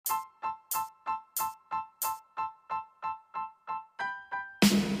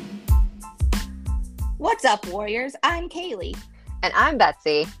What's up, Warriors? I'm Kaylee, And I'm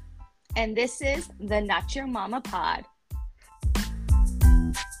Betsy. and this is the Not Your Mama Pod.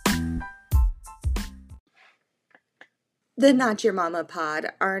 The Not Your Mama Pod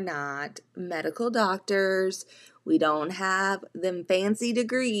are not medical doctors. We don't have them fancy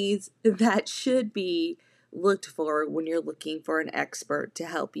degrees that should be looked for when you're looking for an expert to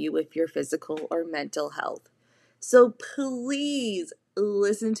help you with your physical or mental health. So please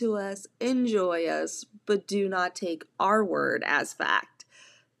listen to us, enjoy us, but do not take our word as fact.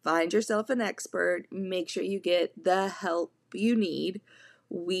 Find yourself an expert, make sure you get the help you need.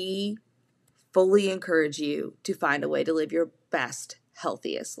 We fully encourage you to find a way to live your best,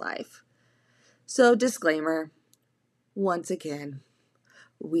 healthiest life. So, disclaimer once again,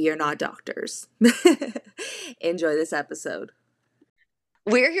 we are not doctors. Enjoy this episode.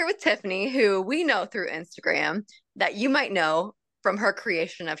 We're here with Tiffany, who we know through Instagram that you might know from her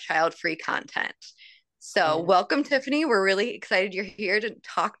creation of child-free content. So, welcome, Tiffany. We're really excited you're here to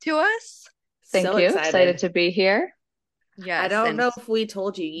talk to us. Thank So you. Excited to be here. Yes. I don't know if we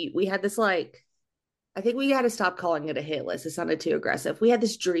told you, we had this I think we had to stop calling it a hit list. It sounded too aggressive. We had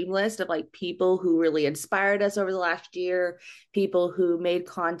this dream list of people who really inspired us over the last year, people who made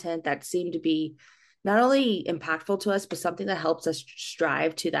content that seemed to be not only impactful to us, but something that helps us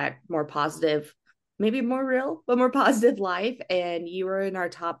strive to that more positive, maybe more real, but more positive life. And you were in our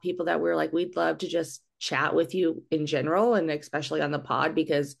top people that we're like, we'd love to just chat with you in general, and especially on the pod,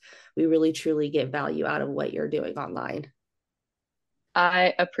 because we really truly get value out of what you're doing online.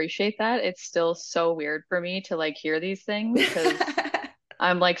 I appreciate that. It's still so weird for me to hear these things because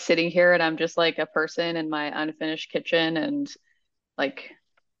I'm sitting here and I'm just a person in my unfinished kitchen and like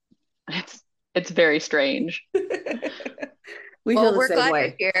it's it's very strange. We feel Well, the we're same glad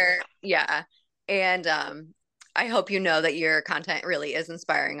way. you're here. Yeah. And I hope you know that your content really is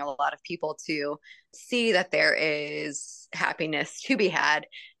inspiring a lot of people to see that there is happiness to be had.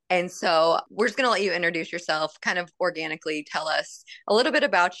 And so we're just going to let you introduce yourself, kind of organically tell us a little bit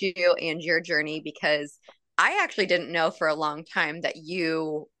about you and your journey, because I actually didn't know for a long time that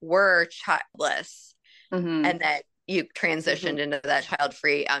you were childless Hmm. and that you transitioned into that child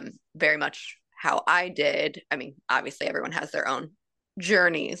free. Very much how I did. I mean, obviously everyone has their own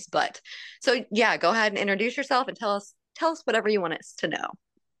journeys, but so yeah, go ahead and introduce yourself and tell us whatever you want us to know.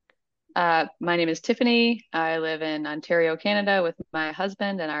 My name is Tiffany. I live in Ontario, Canada with my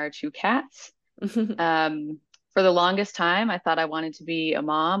husband and our two cats. Um, for the longest time, I thought I wanted to be a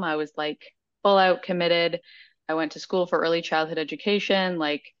mom. I was full out committed. I went to school for early childhood education.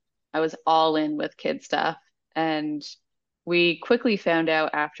 I was all in with kid stuff. And we quickly found out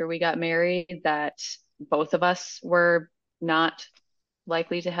after we got married that both of us were not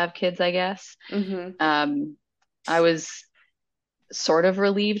likely to have kids, I guess. Hmm. Um, I was sort of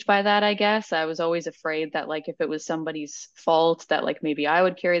relieved by that, I guess. I was always afraid that if it was somebody's fault, that maybe I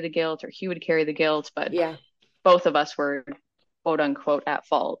would carry the guilt or he would carry the guilt, but Yeah, both of us were quote unquote at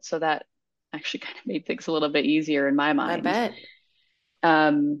fault. So that actually kind of made things a little bit easier in my I mind. bet.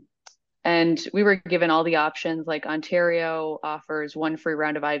 Um, and we were given all the options. Ontario offers one free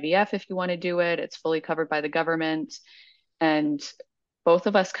round of IVF if you want to do it. It's fully covered by the government. And both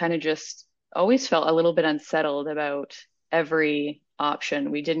of us kind of just always felt a little bit unsettled about every option.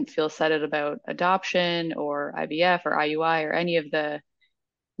 We didn't feel settled about adoption or IVF or IUI or any of the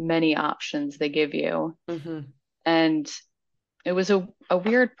many options they give you. Hmm. And it was a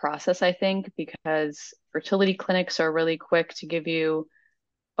weird process, I think, because fertility clinics are really quick to give you,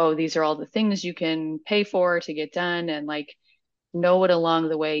 oh, these are all the things you can pay for to get done. And know it along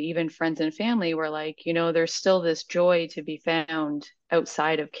the way, even friends and family were there's still this joy to be found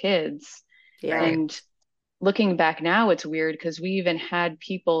outside of kids. Yeah. Right. And looking back now, it's weird because we even had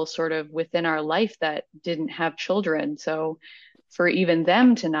people sort of within our life that didn't have children. So for even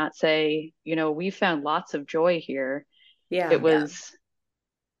them to not say, we found lots of joy here, it Yeah. Yeah. was,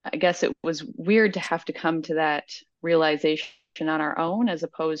 I guess it was weird to have to come to that realization on our own as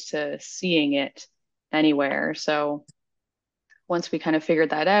opposed to seeing it anywhere. So once we kind of figured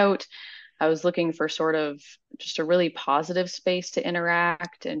that out, I was looking for sort of just a really positive space to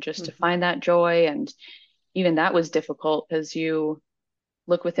interact and just to Hmm. find that joy. And even that was difficult because you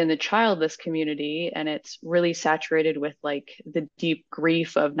look within the childless community and it's really saturated with the deep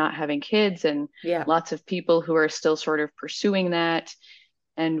grief of not having kids and Yeah. lots of people who are still sort of pursuing that.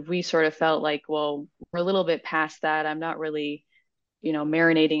 And we sort of felt well, we're a little bit past that. I'm not really,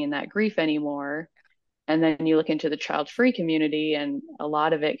 marinating in that grief anymore. And then you look into the child free community, and a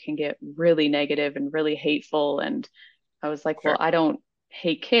lot of it can get really negative and really hateful. And I was well, Sure. I don't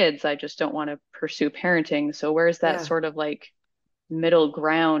hate kids. I just don't want to pursue parenting. So where's that Yeah. sort of middle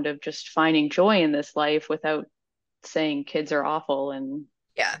ground of just finding joy in this life without saying kids are awful. And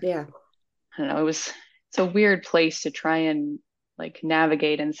Yeah. Yeah. I don't know, it's a weird place to try and like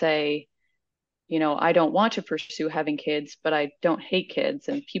navigate and say, I don't want to pursue having kids, but I don't hate kids.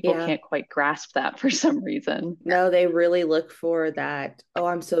 And people Yeah. can't quite grasp that for some reason. No, they really look for that, oh,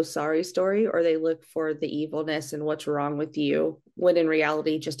 I'm so sorry story, or they look for the evilness and what's wrong with you, when in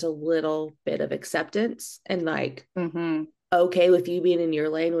reality, just a little bit of acceptance and like, Hmm. okay with you being in your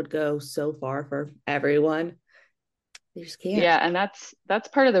lane would go so far for everyone. They just can't. Yeah, and that's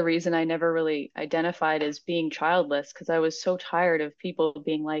part of the reason I never really identified as being childless because I was so tired of people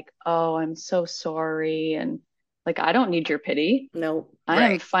being like, "Oh, I'm so sorry," and like, I don't need your pity. No. I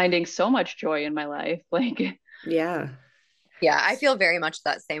am Right. finding so much joy in my life. Like, Yeah. Yeah, I feel very much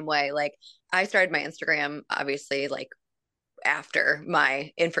that same way. Like I started my Instagram obviously like after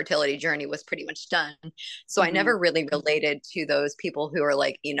my infertility journey was pretty much done. So I mhm, never really related to those people who are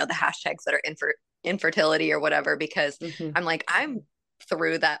like, the hashtags that are infertility or whatever, because Hmm. I'm like, I'm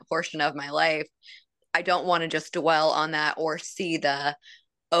through that portion of my life. I don't want to just dwell on that or see the,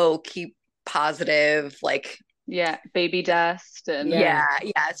 oh, keep positive, like, yeah, baby dust and Yeah.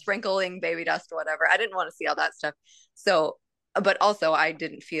 yeah, sprinkling baby dust or whatever. I didn't want to see all that stuff. So, but also I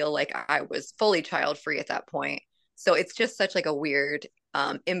didn't feel like I was fully child free at that point. So it's just such like a weird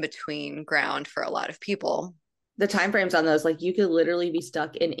in between ground for a lot of people. The time frames on those, like you could literally be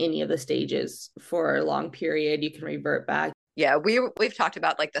stuck in any of the stages for a long period. You can revert back. Yeah, we've talked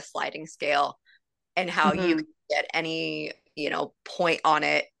about like the sliding scale and how you mhm, can get any, point on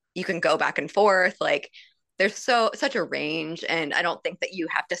it. You can go back and forth. Like there's such a range, and I don't think that you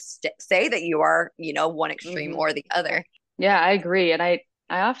have to say that you are, one extreme Hmm. or the other. yeah, I agree. And I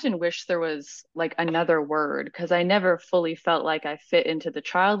often wish there was like another word because I never fully felt like I fit into the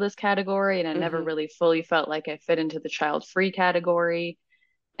childless category, and I never Hmm. really fully felt like I fit into the child-free category.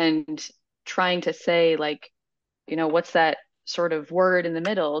 And trying to say like, what's that sort of word in the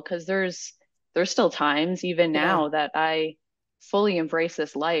middle? Because there's still times even Yeah. now that I fully embrace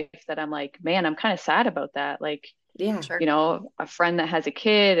this life that I'm like, man, I'm kind of sad about that. Like, Yeah. Sure. a friend that has a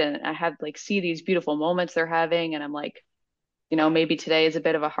kid and I have like see these beautiful moments they're having, and I'm like, maybe today is a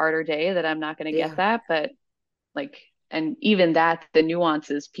bit of a harder day that I'm not going to get Yeah. that, but like, and even that, the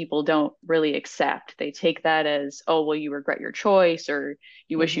nuances people don't really accept. They take that as, oh, well, you regret your choice or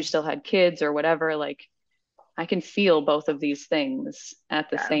you wish you Hmm. still had kids or whatever. Like, I can feel both of these things at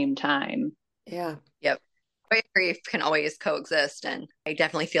the Yeah. same time. Yeah. Yep. Joy and grief can always coexist. And I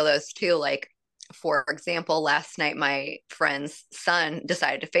definitely feel those too. Like, for example, last night my friend's son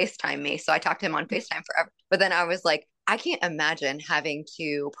decided to FaceTime me. So I talked to him on FaceTime forever. But then I was like, I can't imagine having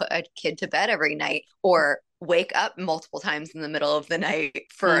to put a kid to bed every night or wake up multiple times in the middle of the night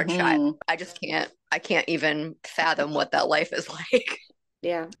for a child. Hmm. I just can't, I can't even fathom what that life is like.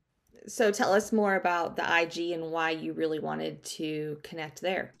 Yeah. So tell us more about the IG and why you really wanted to connect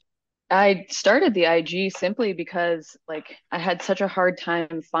there. I started the IG simply because like I had such a hard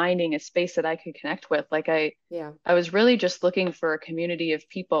time finding a space that I could connect with. Like Yeah. I was really just looking for a community of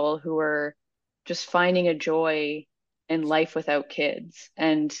people who were just finding a joy in life without kids.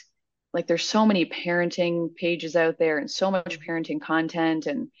 And like there's so many parenting pages out there and so much Hmm. parenting content.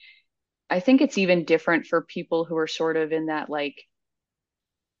 And I think it's even different for people who are sort of in that like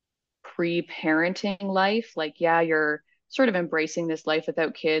pre-parenting life. Like, yeah, you're sort of embracing this life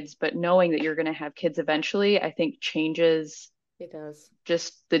without kids, but knowing that you're going to have kids eventually, I think changes It does.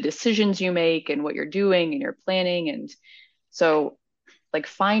 just the decisions you make and what you're doing and your planning. And so, like,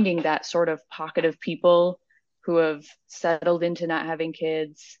 finding that sort of pocket of people who have settled into not having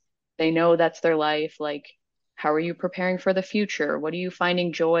kids, they know that's their life. Like, how are you preparing for the future? What are you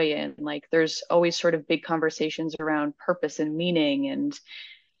finding joy in? Like, there's always sort of big conversations around purpose and meaning. And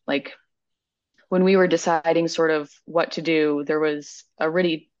like, when we were deciding sort of what to do, there was a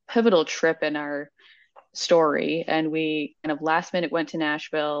really pivotal trip in our story, and we kind of last minute went to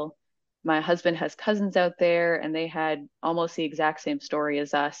Nashville. My husband has cousins out there, and they had almost the exact same story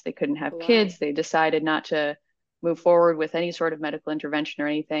as us. They couldn't have Wow. kids. They decided not to move forward with any sort of medical intervention or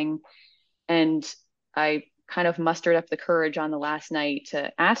anything. And I kind of mustered up the courage on the last night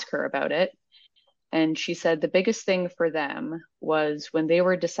to ask her about it. And she said the biggest thing for them was when they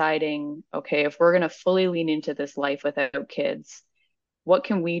were deciding, okay, if we're going to fully lean into this life without kids, what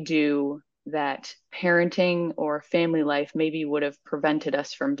can we do that parenting or family life maybe would have prevented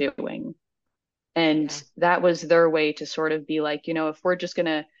us from doing? And Yeah. that was their way to sort of be like, if we're just going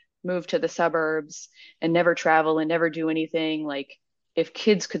to move to the suburbs and never travel and never do anything, like if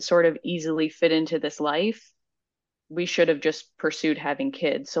kids could sort of easily fit into this life, we should have just pursued having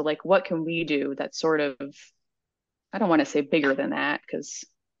kids. So like what can we do that sort of I don't want to say bigger than that because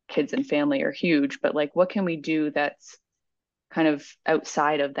kids and family are huge, but like, what can we do that's kind of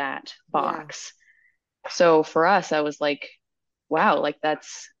outside of that Yeah. box? So for us, I was like, wow, like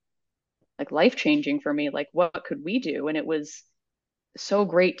that's like life changing for me. Like, what could we do? And it was so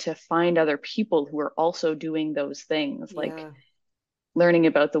great to find other people who are also doing those things, like Yeah. learning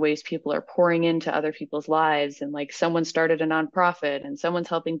about the ways people are pouring into other people's lives. And like someone started a nonprofit and someone's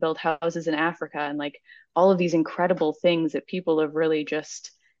helping build houses in Africa, and like all of these incredible things that people have really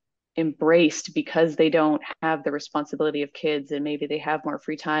just embraced because they don't have the responsibility of kids, and maybe they have more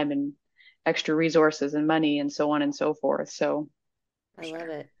free time and extra resources and money and so on and so forth. So I love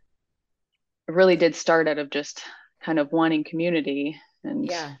it. it really did start out of just kind of wanting community and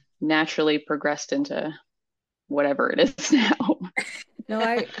Yeah. naturally progressed into whatever it is now. No,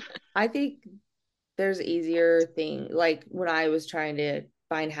 I think there's easier thing. Like when I was trying to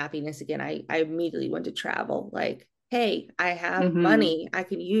find happiness again, I immediately went to travel. Like, hey, I have Hmm. money. I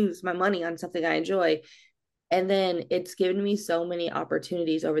can use my money on something I enjoy. And then it's given me so many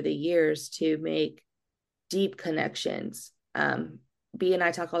opportunities over the years to make deep connections. B and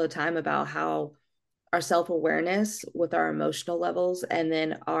I talk all the time about how our self awareness with our emotional levels and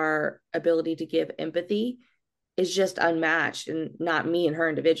then our ability to give empathy is just unmatched, and not me and her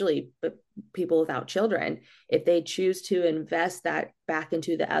individually, but people without children. If they choose to invest that back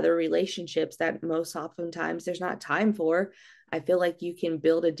into the other relationships that most oftentimes there's not time for, I feel like you can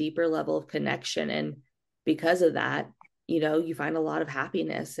build a deeper level of connection. And because of that, you find a lot of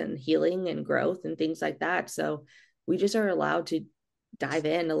happiness and healing and growth and things like that. So we just are allowed to dive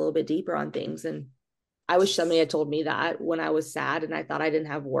in a little bit deeper on things. And I wish somebody had told me that when I was sad and I thought I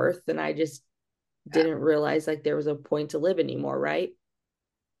didn't have worth, and I just Yeah, didn't realize like there was a point to live anymore, right?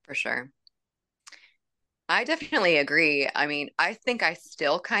 for sure. I definitely agree. I mean, I think I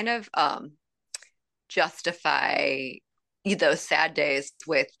still kind of justify those sad days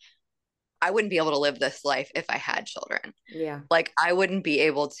with I wouldn't be able to live this life if I had children. Yeah. Like I wouldn't be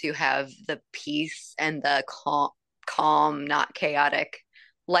able to have the peace and the calm, not chaotic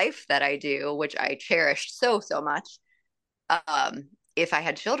life that I do, which I cherish so much. If I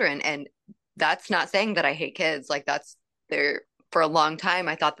had children, and that's not saying that I hate kids. Like that's there for a long time.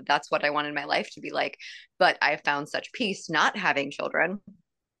 I thought that that's what I wanted my life to be like, but I found such peace not having children.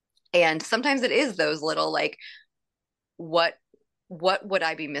 And sometimes it is those little like what what would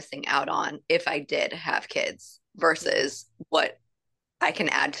I be missing out on if I did have kids Yeah, versus what I can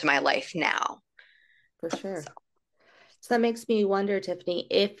add to my life now. for sure. So, So that makes me wonder, Tiffany,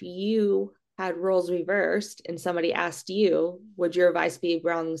 if you had roles reversed and somebody asked you, would your advice be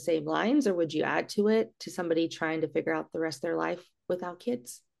around the same lines, or would you add to it to somebody trying to figure out the rest of their life without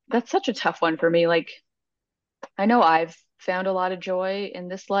kids? That's such a tough one for me. Like, I know I've found a lot of joy in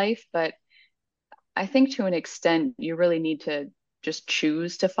this life, but I think to an extent, you really need to just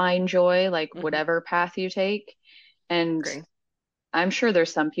choose to find joy, like Mm-hmm. whatever path you take. And agree. I'm sure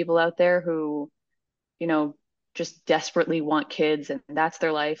there's some people out there who, you know, just desperately want kids and that's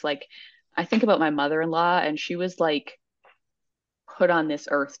their life. Like, I think about my mother-in-law, and she was like put on this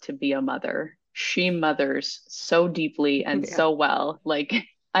earth to be a mother. She mothers so deeply and Yeah. so well. Like,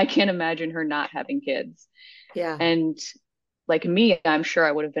 I can't imagine her not having kids. Yeah. And like me, I'm sure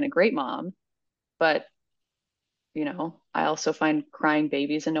I would have been a great mom, but I also find crying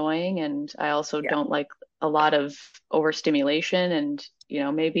babies annoying, and I also Yeah. don't like a lot of overstimulation. And,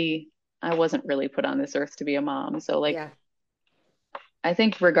 maybe I wasn't really put on this earth to be a mom. So, like, Yeah. I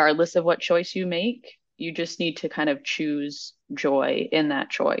think regardless of what choice you make, you just need to kind of choose joy in that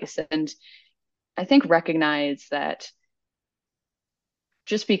choice. And I think recognize that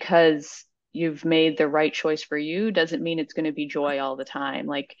just because you've made the right choice for you doesn't mean it's going to be joy all the time.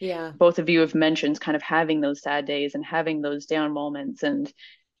 Like Yeah. both of you have mentioned kind of having those sad days and having those down moments, and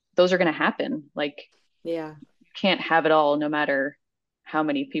those are going to happen. Like Yeah. you can't have it all no matter how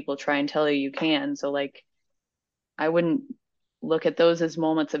many people try and tell you you can. So like I wouldn't look at those as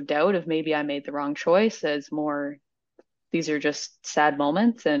moments of doubt of maybe I made the wrong choice, as more these are just sad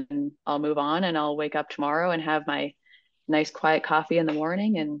moments and I'll move on and I'll wake up tomorrow and have my nice quiet coffee in the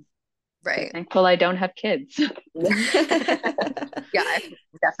morning and be Right. thankful I don't have kids. Yeah, I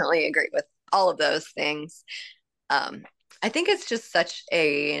definitely agree with all of those things. Um, I think it's just such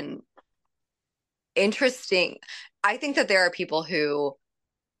an interesting. I think that there are people who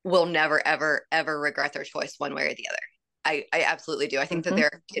will never, ever, ever regret their choice one way or the other. I absolutely do. I think that Hmm. there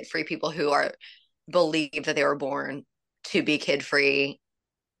are kid-free people who are believe that they were born to be kid-free,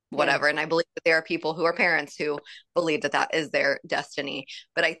 Yeah. whatever. And I believe that there are people who are parents who believe that that is their destiny.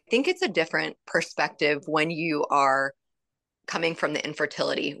 But I think it's a different perspective when you are coming from the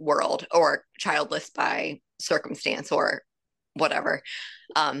infertility world or childless by circumstance or whatever.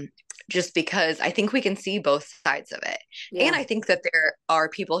 Um, just because I think we can see both sides of it. And Yeah. I think that there are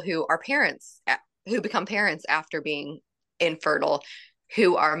people who are parents who become parents after being infertile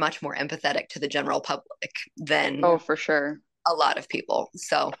who are much more empathetic to the general public than Oh, Yeah. for sure. a lot of people.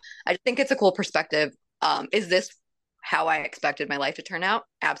 So I think it's a cool perspective. Is this how I expected my life to turn out?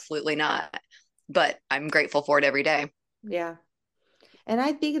 Absolutely not. But I'm grateful for it every day. Yeah. And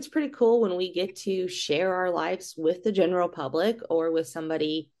I think it's pretty cool when we get to share our lives with the general public or with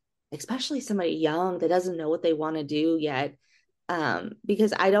somebody, especially somebody young that doesn't know what they want to do yet.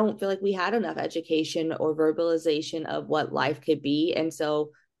 Because I don't feel like we had enough education or verbalization of what life could be. And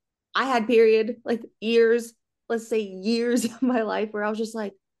so I had period like years, let's say years of my life where I was just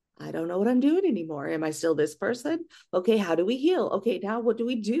like, I don't know what I'm doing anymore. Am I still this person? Okay, how do we heal? Okay, now what do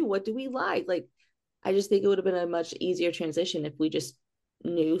we do? What do we like? Like, I just think it would have been a much easier transition if we just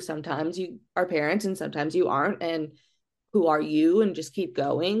knew sometimes you are parents and sometimes you aren't. And who are you? And just keep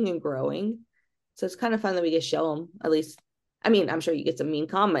going and growing. So it's kind of fun that we get to show them at least. I mean, I'm sure you get some mean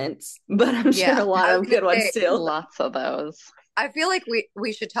comments, but I'm sure Yeah, a lot I was of gonna good ones say, too. Lots of those. I feel like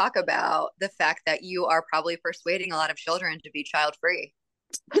we should talk about the fact that you are probably persuading a lot of children to be child free.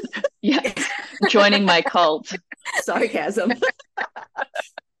 Yes. Joining my cult. Sarcasm.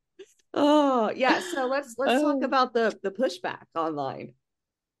 Oh, yeah. So let's talk Oh. about the pushback online.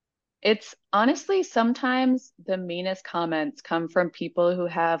 It's honestly sometimes the meanest comments come from people who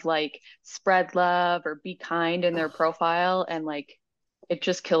have like spread love or be kind in their Oh, profile, and like it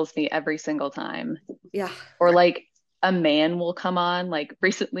just kills me every single time. yeah. Or like a man will come on. Like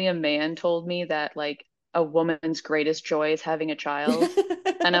recently, a man told me that like a woman's greatest joy is having a child.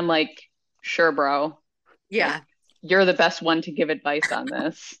 And I'm like, sure, bro. Like, Yeah, you're the best one to give advice on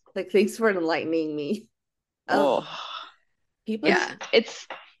this. Like, thanks for enlightening me. Oh, Oh, people. it's yeah, it's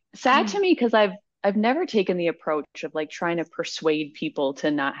sad to me because I've never taken the approach of like trying to persuade people to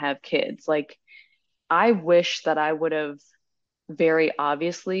not have kids. Like, I wish that I would have very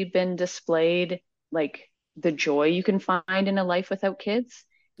obviously been displayed like the joy you can find in a life without kids.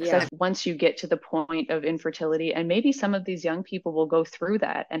 Because I Yeah. think once you get to the point of infertility, and maybe some of these young people will go through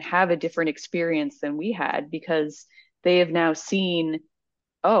that and have a different experience than we had because they have now seen,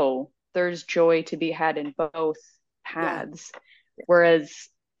 oh, there's joy to be had in both Yeah. paths. Whereas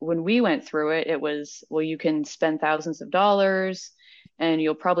when we went through it, it was, well, you can spend thousands of dollars and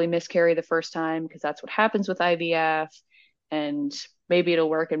you'll probably miscarry the first time because that's what happens with IVF. And maybe it'll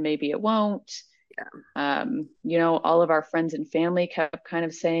work and maybe it won't. yeah. All of our friends and family kept kind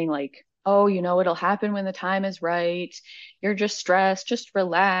of saying, like, oh, it'll happen when the time is right. You're just stressed, just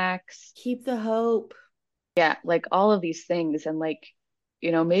relax. Keep the hope. Yeah, like all of these things. And like,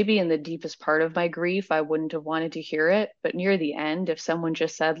 maybe in the deepest part of my grief, I wouldn't have wanted to hear it. But near the end, if someone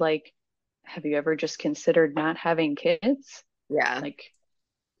just said, like, have you ever just considered not having kids? Yeah. Like,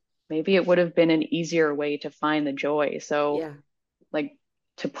 maybe it would have been an easier way to find the joy. So, Yeah. like,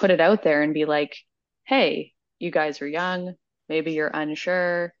 to put it out there and be like, hey, you guys are young, maybe you're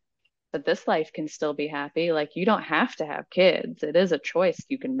unsure, but this life can still be happy. Like, you don't have to have kids, it is a choice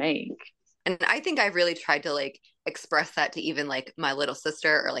you can make. And I think I've really tried to like express that to even like my little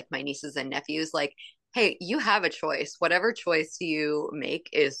sister or like my nieces and nephews. Like, hey, you have a choice. Whatever choice you make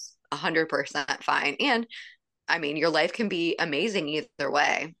is 100% fine. And I mean, your life can be amazing either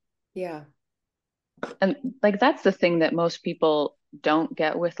way. Yeah. And like, that's the thing that most people don't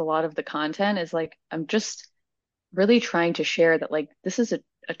get with a lot of the content is like, I'm just really trying to share that, like, this is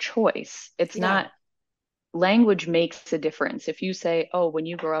a choice. It's Yeah. not, language makes a difference. If you say, oh, when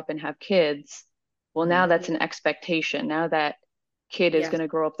you grow up and have kids, well, now that's Mhm. an expectation. Now that kid is Yeah. going to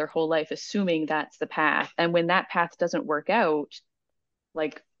grow up their whole life assuming that's the path. And when that path doesn't work out,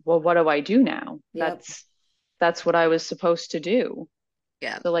 like, well, what do I do now? Yep. That's what I was supposed to do.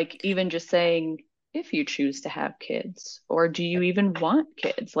 Yeah. So like even just saying if you choose to have kids or do you even want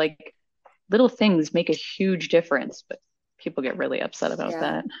kids? Like little things make a huge difference, but people get really upset about Yeah.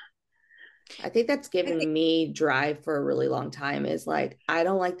 that. I think that's I think, given me drive for a really long time is like, I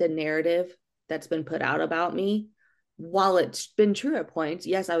don't like the narrative that's been put out about me. While it's been true at points,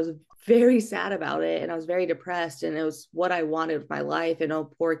 yes, I was very sad about it and I was very depressed and it was what I wanted with my life. And oh,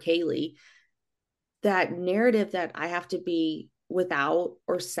 poor Kaylee, that narrative that I have to be without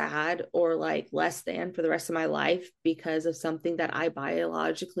or sad or like less than for the rest of my life because of something that I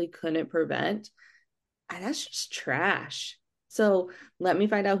biologically couldn't prevent, and that's just trash. So let me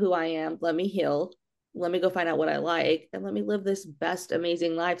find out who I am. Let me heal. Let me go find out what I like and let me live this best,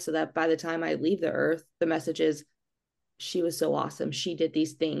 amazing life so that by the time I leave the earth, the message is she was so awesome. She did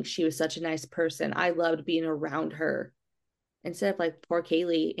these things. She was such a nice person. I loved being around her. Instead of like poor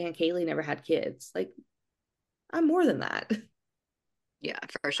Kaylee, Aunt Kaylee never had kids. Like, I'm more than that. Yeah,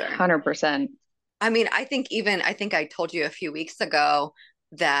 for sure. 100%. I mean, I think I told you a few weeks ago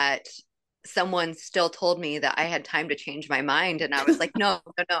that someone still told me that I had time to change my mind. And I was like, no,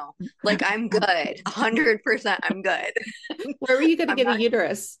 no, no. Like, I'm good. 100% I'm good. Where were you going to I'm get a not.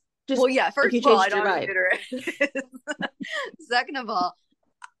 uterus? Just Well, yeah, if first you of all, I changed your don't have a mind. uterus. Second of all,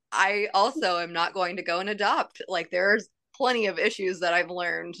 I also am not going to go and adopt. Like, there's plenty of issues that I've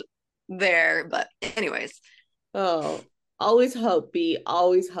learned there. But, anyways, Oh, always hope, B.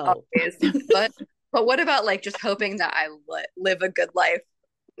 Always hope. always. But, but what about like just hoping that I live a good life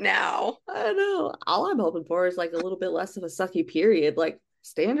now? I don't know. All I'm hoping for is like a little bit less of a sucky period. Like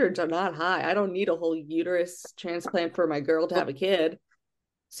standards are not high. I don't need a whole uterus transplant for my girl to have a kid.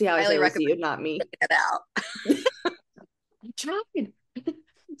 See how I say Highly it was recommend you, not me. checking it out. I tried.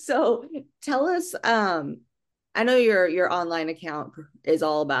 So tell us, I know your online account is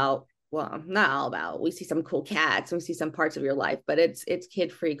all about, well, not all about. We see some cool cats, we see some parts of your life, but it's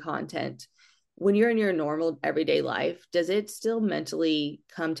kid-free content. When you're in your normal everyday life, does it still mentally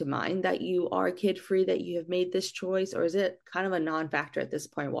come to mind that you are kid-free, that you have made this choice, or is it kind of a non-factor at this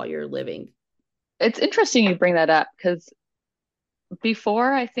point while you're living? It's interesting you bring that up because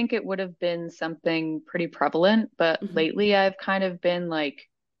before I think it would have been something pretty prevalent, but Mhm. lately I've kind of been like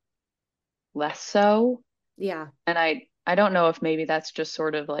less so. Yeah. And I don't know if maybe that's just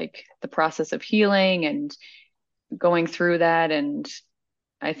sort of like the process of healing and going through that. And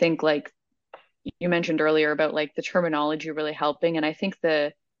I think like you mentioned earlier about like the terminology really helping. And I think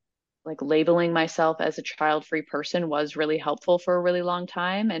the like labeling myself as a child-free person was really helpful for a really long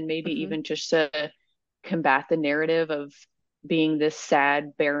time. And maybe Hmm. even just to combat the narrative of being this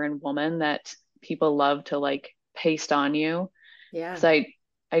sad, barren woman that people love to like paste on you. Yeah. Because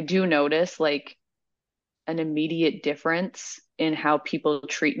I do notice like an immediate difference in how people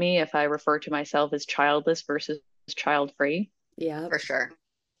treat me if I refer to myself as childless versus child free. Yeah. For sure.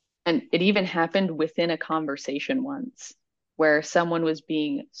 And it even happened within a conversation once where someone was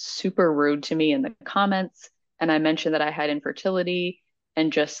being super rude to me in the comments. And I mentioned that I had infertility,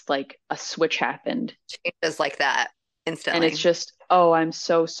 and just like a switch happened. Changes like that And it's instantly. just, oh, I'm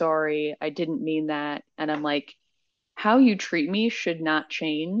so sorry. I didn't mean that. And I'm like, how you treat me should not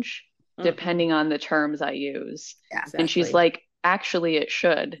change Mm-mm. depending on the terms I use. Yeah. And she's Exactly. like, actually, it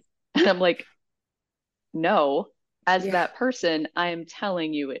should. And I'm like, no, as Yeah. that person, I am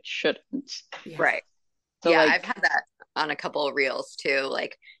telling you it shouldn't. Yeah. Right. So, Yeah, I've like, had that on a couple of reels too,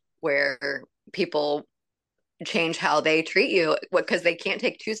 like where people change how they treat you because they can't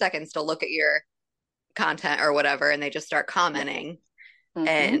take 2 seconds to look at your content or whatever, and they just start commenting. mhm.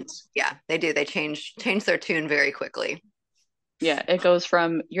 And yeah, they do. They change their tune very quickly. Yeah, it goes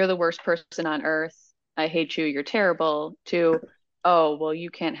from you're the worst person on earth, I hate you, you're terrible, to, oh, well, you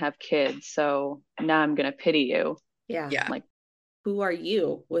can't have kids, so now I'm gonna pity you. Yeah. Yeah. Like, Who are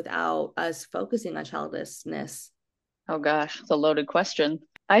you without us focusing on childlessness? oh gosh, it's a loaded question.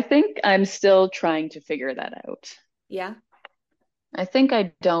 I think I'm still trying to figure that out. Yeah. I think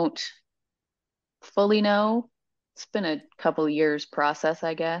I don't fully know. It's been a couple years process,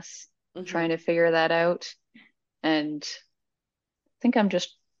 I guess, trying Hmm. to figure that out. And I think I'm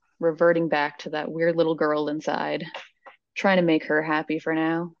just reverting back to that weird little girl inside, trying to make her happy for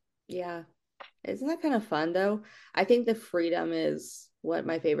now. Yeah. Isn't that kind of fun though? I think the freedom is what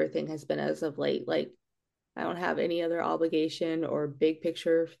my favorite thing has been as of late. Like, I don't have any other obligation or big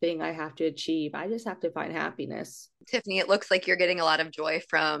picture thing I have to achieve. I just have to find happiness. Tiffany, it looks like you're getting a lot of joy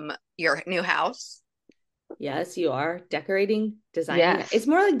from your new house. Yes, you are decorating, designing. It's Yes,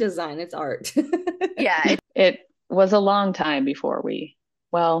 more like design, it's art. Yeah, it was a long time before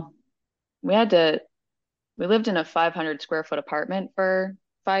well, we had to, we lived in a 500 square foot apartment for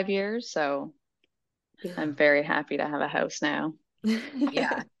 5 years. So I'm very happy to have a house now.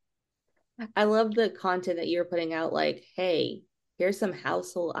 yeah, I love the content that you're putting out. Like, hey, here's some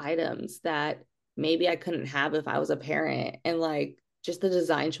household items that maybe I couldn't have if I was a parent. And like, just the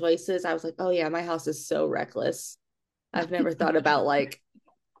design choices. I was like, oh, yeah, my house is so reckless. I've never thought about like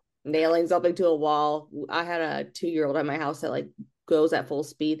nailing something to a wall. I had a 2-year-old at my house that like goes at full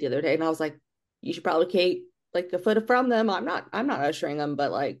speed the other day. And I was like, you should probably keep like a foot from them. I'm not ushering them,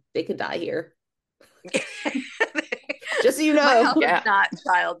 but like they could die here. Just so you my know. house is Yeah. not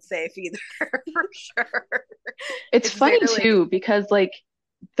child safe either, for sure. It's It's funny barely. too, because like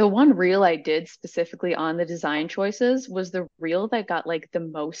the one reel I did specifically on the design choices was the reel that got like the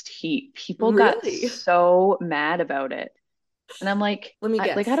most heat. People got Really? so mad about it. And I'm like, Let me I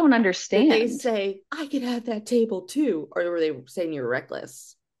guess. don't Did they understand. say, I could have that table too? Or were they saying you're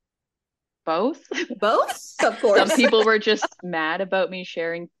reckless? Both. Both? Of Some course. people were just mad about me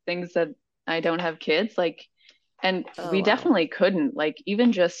sharing things that I don't have kids. Like, And Oh, we wow. definitely couldn't. Like,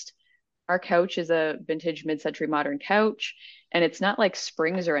 even just our couch is a vintage mid-century modern couch, and it's not like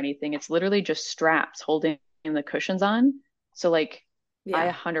springs or anything. It's literally just straps holding the cushions on. So like I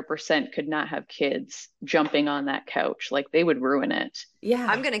Yeah. 100% could not have kids jumping on that couch. Like they would ruin it. I'm Yeah.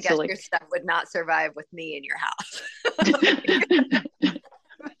 gonna So guess your like stuff would not survive with me in your house.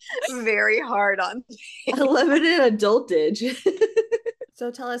 Very hard on A limited adultage.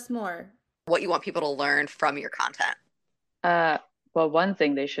 So tell us more. what you want people to learn from your content. uh well, one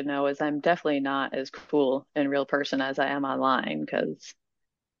thing they should know is I'm definitely not as cool in real person as I am online, because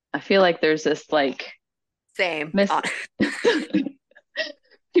I feel like there's this like Same. miss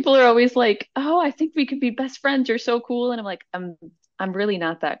people are always like, "Oh, I think we could be best friends. You're so cool." And I'm like, I'm really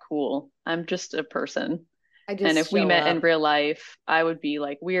not that cool. I'm just a person. I And just if we show met in up. real life, I would be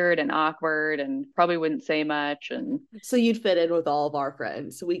like weird and awkward and probably wouldn't say much. And So you'd fit in with all of our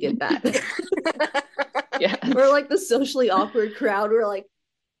friends. We get that. We're yes, like the socially awkward crowd. We're like,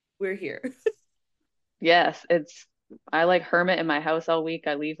 we're here. yes, I like hermit in my house all week.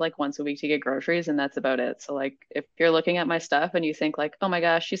 I leave like once a week to get groceries, and that's about it. So like if you're looking at my stuff and you think like, "Oh my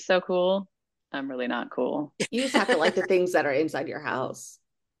gosh, she's so cool," I'm really not cool. You just have to like the things that are inside your house.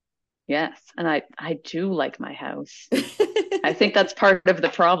 Yes, and I do like my house. I think that's part of the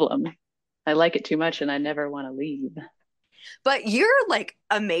problem. I like it too much and I never want to leave. But you're like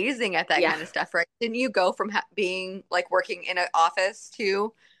amazing at that Yeah. kind of stuff, right? Didn't you go from being like working in an office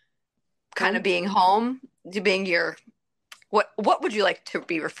to kind of Home. being home to being your what would you like to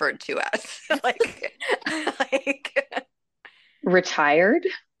be referred to as? Like Retired?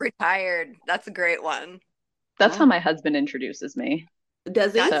 retired. That's a great one. That's how Wow. my husband introduces me.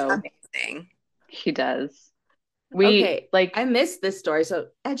 Does he? That's So amazing. he does. We Okay. I like, missed this story, so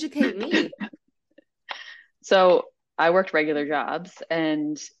educate me. so I worked regular jobs,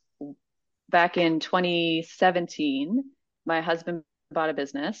 and back in 2017, my husband bought a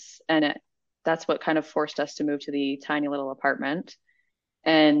business, and that's what kind of forced us to move to the tiny little apartment.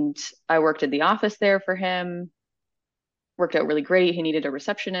 And I worked in the office there for him, worked out really great. He needed a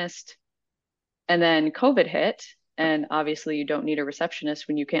receptionist. And then COVID hit, and obviously you don't need a receptionist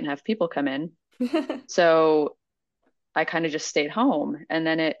when you can't have people come in. So I kind of just stayed home. And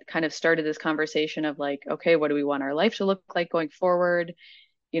then it kind of started this conversation of like, okay, what do we want our life to look like going forward?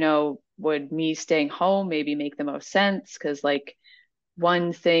 Would me staying home maybe make the most sense? Because like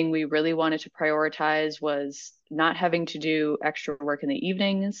one thing we really wanted to prioritize was not having to do extra work in the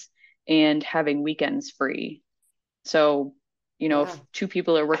evenings and having weekends free. So, Yeah. if two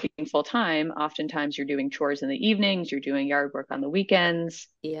people are working full time, oftentimes you're doing chores in the evenings, you're doing yard work on the weekends.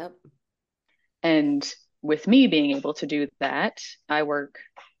 Yep. And with me being able to do that, I work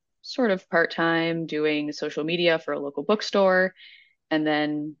sort of part time doing social media for a local bookstore. And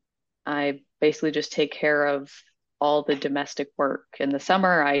then I basically just take care of all the domestic work. In the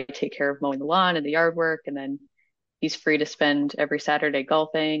summer, I take care of mowing the lawn and the yard work. And then he's free to spend every Saturday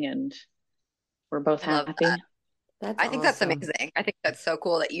golfing, and we're both I love that. happy. That's I think that's awesome. amazing. I think that's so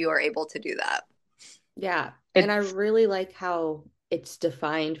cool that you are able to do that. Yeah. And I It's really like how it's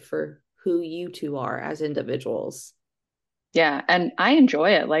defined for who you two are as individuals. Yeah, and I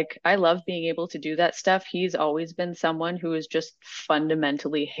enjoy it. Like, I love being able to do that stuff. He's always been someone who has just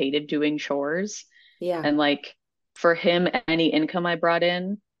fundamentally hated doing chores. Yeah. And like, for him, any income I brought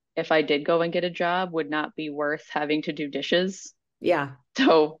in, if I did go and get a job, would not be worth having to do dishes. Yeah.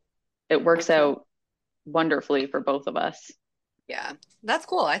 So it works Excellent. out wonderfully for both of us. Yeah, that's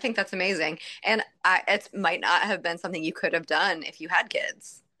cool. I think that's amazing. And it might not have been something you could have done if you had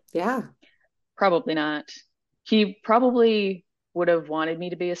kids. Yeah. Probably not. He probably would have wanted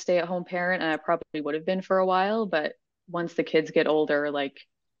me to be a stay-at-home parent, and I probably would have been for a while, but once the kids get older, like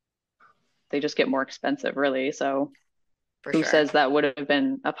they just get more expensive, really. So For who sure. says that would have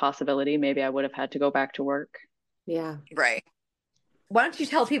been a possibility? Maybe I would have had to go back to work. Yeah. Right. Why don't you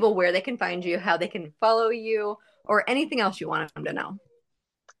tell people where they can find you, how they can follow you, or anything else you want them to know?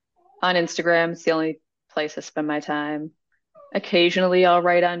 On Instagram, it's the only place I spend my time. Occasionally I'll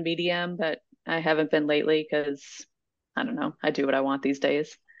write on Medium, but I haven't been lately because I don't know. I do what I want these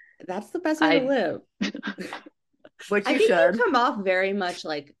days. That's the best way to I live. Which I you think you should. come off very much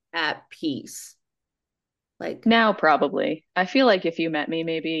like at peace. Like, Now probably. I feel like if you met me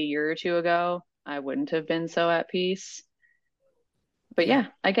maybe a year or two ago, I wouldn't have been so at peace. But yeah. yeah,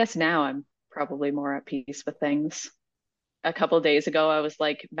 I guess now I'm probably more at peace with things. A couple of days ago, I was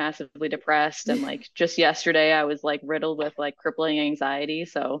like massively depressed, and like just yesterday, I was like riddled with like crippling anxiety.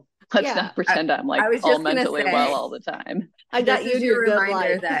 So let's Yeah. not pretend I'm I like was all just gonna mentally well say, all the time. I this got you is in your your good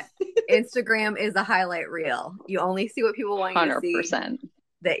reminder light. that Instagram is a highlight reel. You only see what people want you to see. 100%.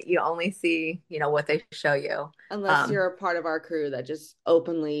 that you only see, what they show you. Unless you're a part of our crew that just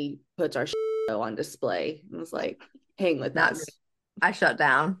openly puts our on display and was like, hang with Not me. us. I shut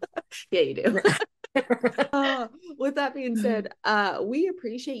down. Yeah, you do. With that being said, we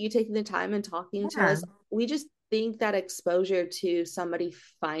appreciate you taking the time and talking to Yeah. us. We just think that exposure to somebody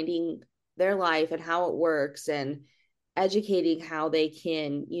finding their life and how it works and educating how they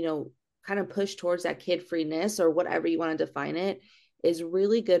can, kind of push towards that kid freeness or whatever you want to define it is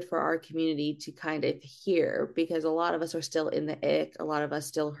really good for our community to kind of hear, because a lot of us are still in the ick, a lot of us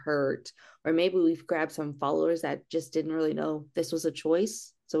still hurt, or maybe we've grabbed some followers that just didn't really know this was a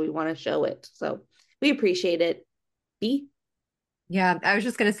choice. So we want to show it. So we appreciate it. B. Yeah, I was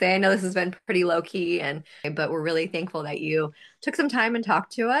just gonna say, I know this has been pretty low key but we're really thankful that you took some time and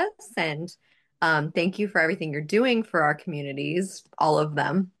talked to us and thank you for everything you're doing for our communities, all of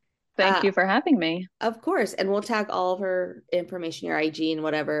them. Thank you for having me. Of course. And we'll tag all of her information, your IG and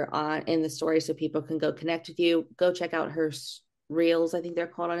whatever on in the story so people can go connect with you. Go check out her reels, I think they're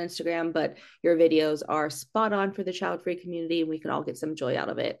called on Instagram, but your videos are spot on for the child-free community and we can all get some joy out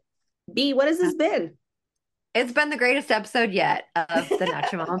of it. B, what has this been? It's been the greatest episode yet of the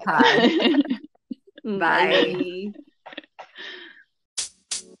Not Your Mama Pod. Bye.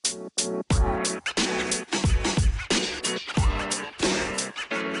 Bye.